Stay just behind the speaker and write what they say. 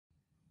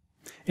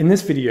In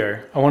this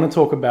video, I want to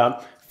talk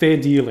about fair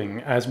dealing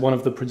as one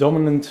of the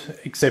predominant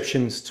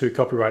exceptions to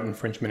copyright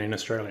infringement in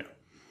Australia.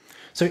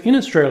 So in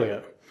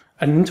Australia,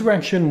 an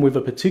interaction with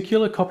a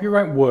particular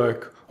copyright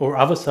work or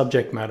other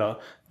subject matter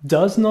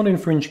does not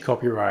infringe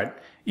copyright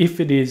if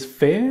it is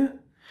fair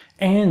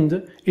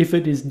and if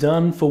it is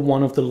done for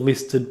one of the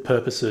listed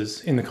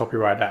purposes in the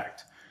Copyright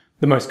Act.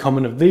 The most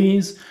common of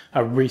these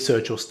are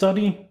research or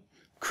study,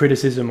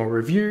 criticism or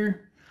review,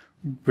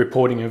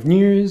 reporting of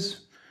news,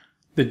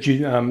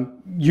 the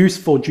use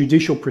for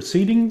judicial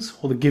proceedings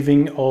or the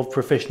giving of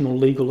professional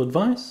legal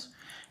advice,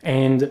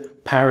 and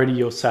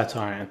parody or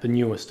satire, the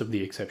newest of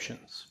the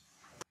exceptions.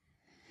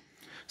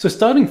 So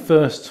starting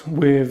first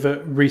with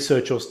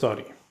research or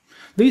study.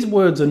 These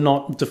words are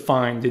not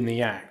defined in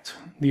the Act.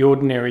 The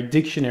ordinary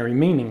dictionary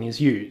meaning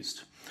is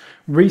used.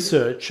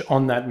 Research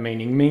on that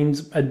meaning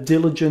means a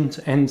diligent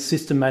and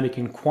systematic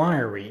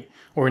inquiry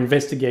or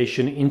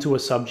investigation into a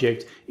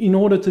subject in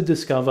order to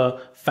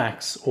discover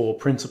facts or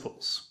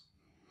principles.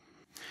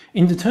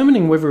 In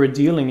determining whether a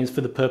dealing is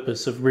for the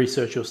purpose of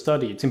research or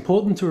study, it's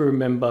important to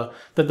remember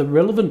that the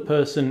relevant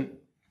purpose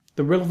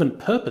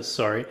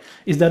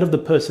is that of the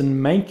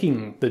person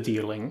making the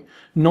dealing,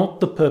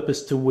 not the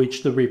purpose to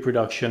which the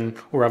reproduction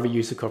or other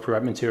use of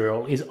copyright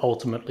material is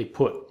ultimately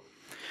put.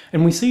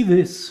 And we see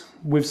this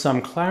with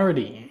some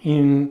clarity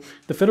in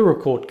the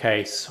federal court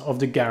case of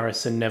De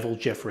Garis and Neville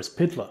Jeffress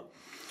Pidler.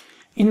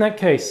 In that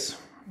case,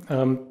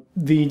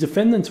 the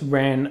defendants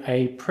ran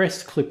a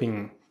press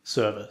clipping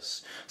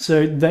service.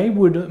 So they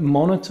would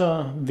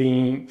monitor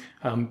the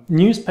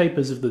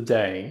newspapers of the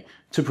day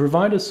to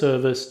provide a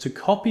service to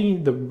copy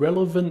the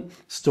relevant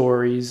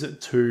stories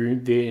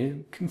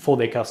for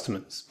their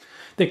customers.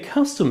 Their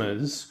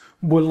customers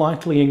were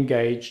likely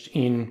engaged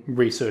in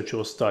research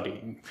or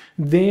study.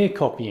 Their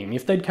copying,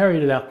 if they'd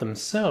carried it out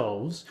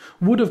themselves,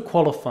 would have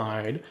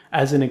qualified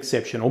as an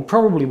exception, or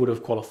probably would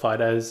have qualified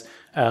as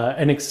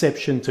an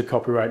exception to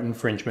copyright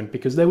infringement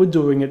because they were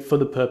doing it for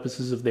the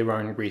purposes of their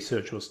own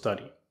research or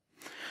study.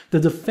 The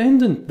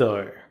defendant,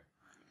 though,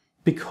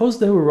 because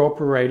they were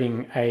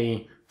operating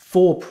a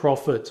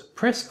for-profit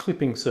press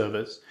clipping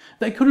service,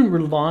 they couldn't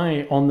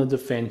rely on the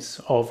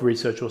defense of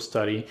research or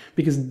study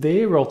because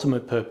their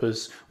ultimate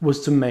purpose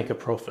was to make a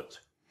profit.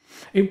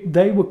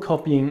 They were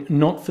copying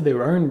not for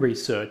their own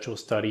research or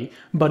study,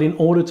 but in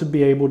order to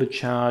be able to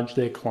charge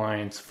their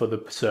clients for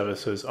the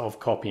services of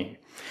copying.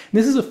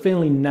 This is a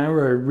fairly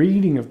narrow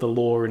reading of the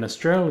law in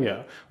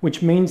Australia,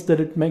 which means that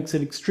it makes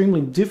it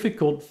extremely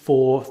difficult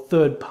for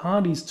third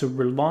parties to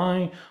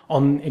rely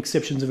on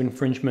exceptions of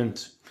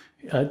infringement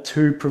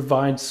to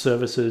provide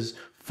services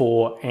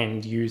for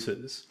end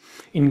users.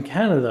 In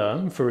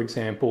Canada, for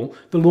example,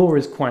 the law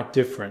is quite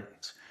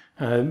different.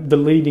 The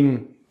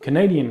leading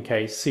Canadian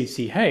case,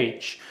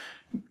 CCH,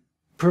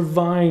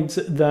 provides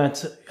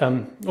that,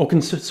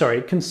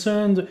 it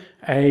concerned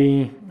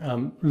a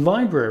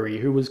library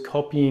who was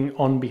copying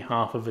on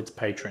behalf of its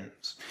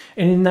patrons.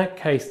 And in that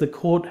case, the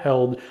court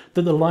held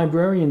that the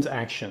librarian's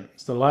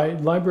actions, the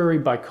library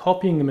by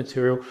copying the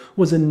material,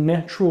 was a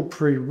natural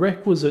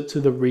prerequisite to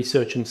the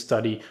research and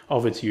study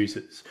of its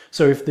users.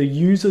 So if the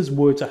users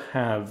were to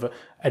have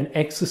an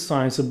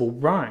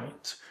exercisable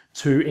right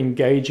to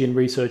engage in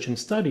research and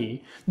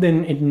study,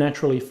 then it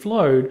naturally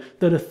flowed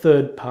that a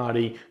third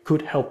party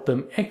could help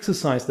them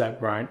exercise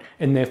that right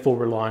and therefore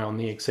rely on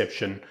the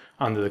exception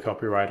under the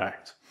Copyright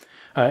Act.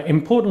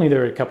 Importantly,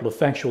 there are a couple of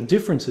factual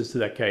differences to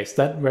that case.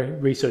 That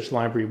research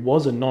library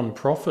was a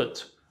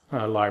non-profit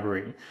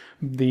library,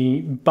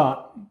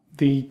 but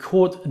the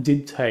court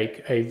did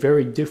take a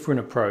very different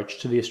approach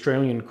to the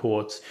Australian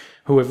courts,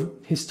 who have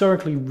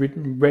historically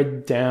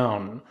read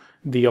down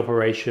the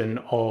operation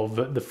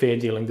of the fair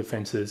dealing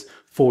defences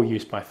for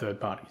use by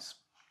third parties.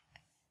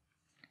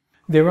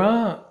 There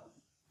are,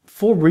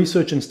 for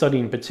research and study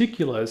in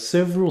particular,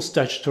 several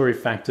statutory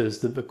factors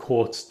that the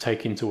courts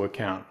take into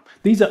account.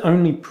 These are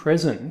only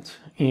present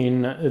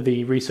in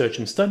the research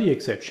and study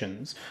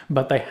exceptions,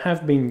 but they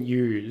have been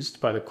used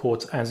by the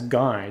courts as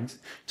guides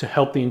to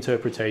help the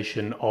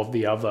interpretation of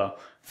the other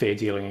fair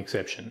dealing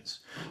exceptions.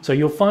 So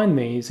you'll find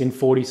these in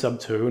 40 sub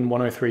 2 and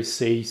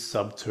 103C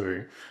sub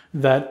 2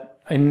 that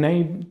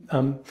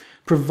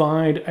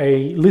provide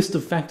a list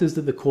of factors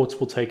that the courts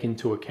will take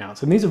into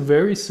account. And these are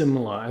very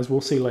similar, as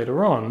we'll see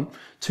later on,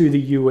 to the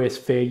US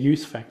fair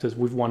use factors,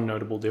 with one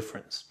notable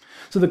difference.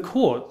 So the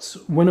courts,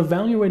 when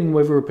evaluating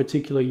whether a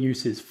particular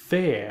use is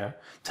fair,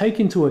 take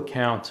into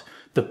account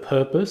the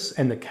purpose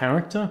and the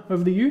character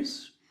of the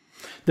use,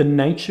 the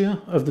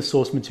nature of the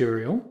source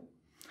material,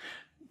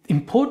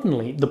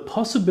 importantly, the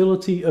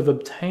possibility of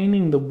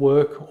obtaining the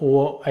work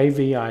or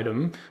AV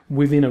item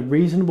within a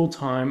reasonable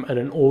time at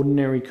an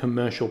ordinary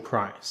commercial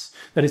price.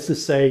 That is to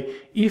say,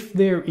 if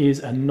there is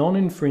a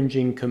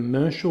non-infringing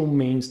commercial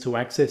means to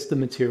access the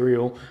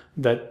material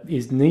that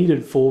is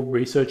needed for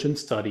research and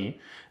study,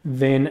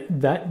 then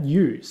that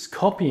use,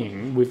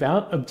 copying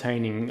without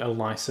obtaining a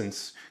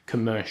license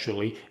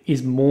commercially,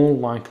 is more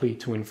likely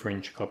to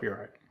infringe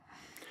copyright.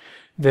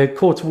 The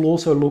courts will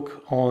also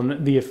look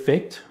on the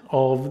effect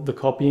of the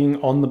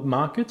copying on the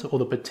market or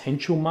the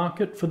potential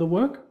market for the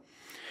work.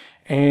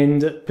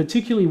 And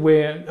particularly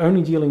where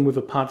only dealing with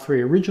a Part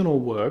 3 original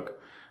work,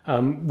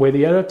 where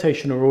the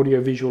adaptation or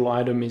audiovisual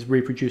item is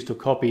reproduced or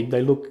copied,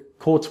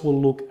 courts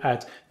will look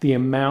at the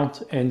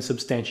amount and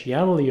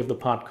substantiality of the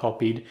part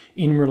copied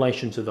in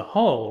relation to the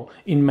whole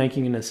in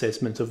making an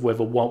assessment of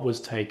whether what was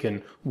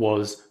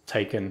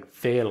taken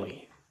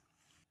fairly.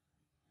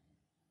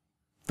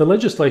 The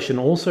legislation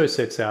also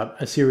sets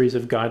out a series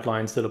of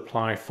guidelines that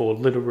apply for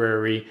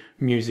literary,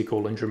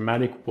 musical, and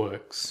dramatic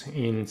works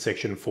in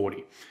Section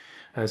 40.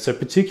 So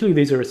particularly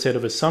these are a set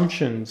of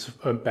assumptions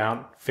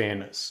about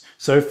fairness.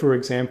 So for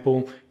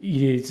example,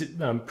 it is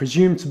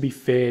presumed to be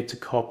fair to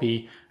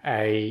copy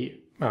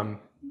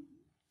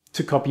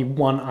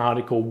one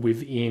article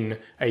within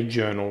a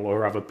journal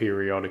or other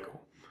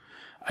periodical.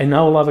 In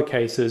all other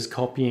cases,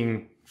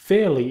 copying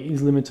fairly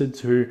is limited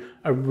to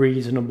a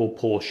reasonable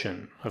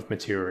portion of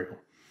material.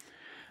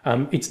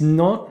 It's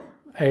not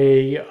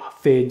a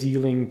fair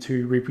dealing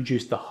to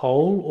reproduce the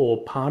whole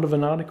or part of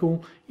an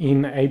article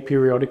in a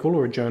periodical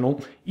or a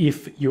journal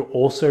if you're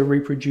also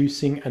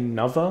reproducing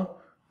another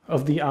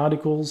of the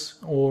articles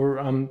or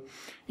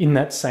in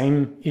that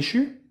same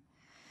issue.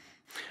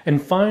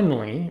 And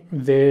finally,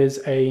 there's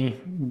a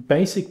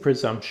basic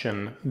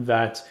presumption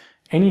that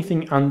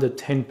anything under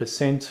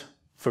 10%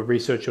 for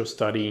research or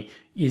study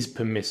is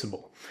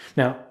permissible.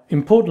 Now,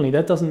 importantly,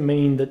 that doesn't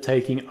mean that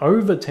taking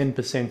over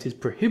 10% is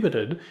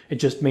prohibited. It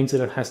just means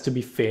that it has to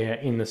be fair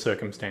in the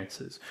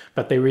circumstances.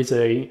 But there is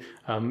a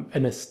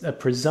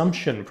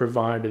presumption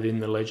provided in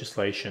the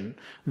legislation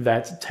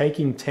that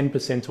taking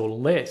 10% or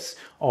less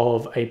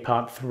of a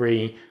Part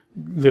 3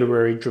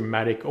 literary,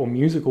 dramatic, or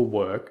musical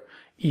work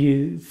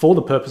for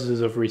the purposes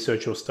of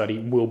research or study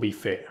will be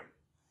fair.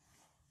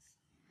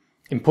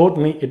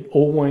 Importantly, it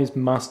always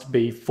must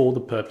be for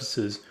the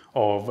purposes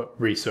of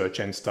research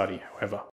and study, however.